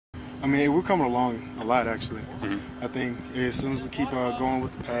I mean, we're coming along a lot, actually. I think as soon as we keep going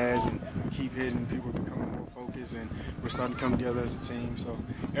with the pads and we keep hitting, people are becoming more focused, and we're starting to come together as a team. So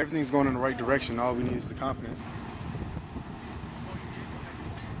everything's going in the right direction. All we need is the confidence.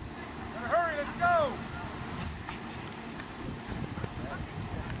 Hurry, let's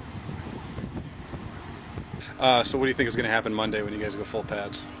go! So what do you think is going to happen Monday when you guys go full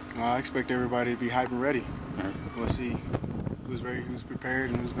pads? I expect everybody to be hype and ready. We'll see who's ready, who's prepared,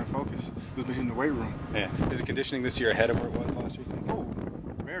 and who's been focused, who's been hitting the weight room. Yeah. Is the conditioning this year ahead of where it was last year? Oh,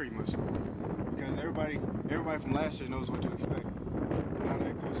 very much so. Because everybody from last year knows what to expect. Now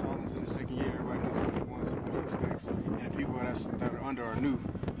that Coach Holland's in the second year, everybody knows what he wants and what he expects. And the people that are under are new.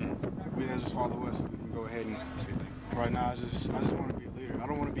 We just follow us so we can go ahead and everything. Right now, I just want to be a leader. I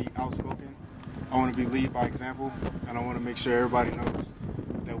don't want to be outspoken. I want to be lead by example, and I want to make sure everybody knows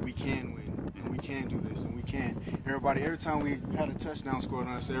that we can win, and we can do this, and we can. Every time we had a touchdown scored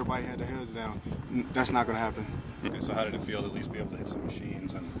on us, everybody had their heads down. That's not going to happen. Okay, so how did it feel to at least be able to hit some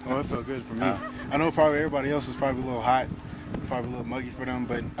machines? Oh, it felt good for me. I know probably everybody else was probably a little hot, probably a little muggy for them,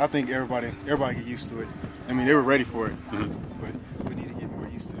 but I think everybody get used to it. I mean, they were ready for it. But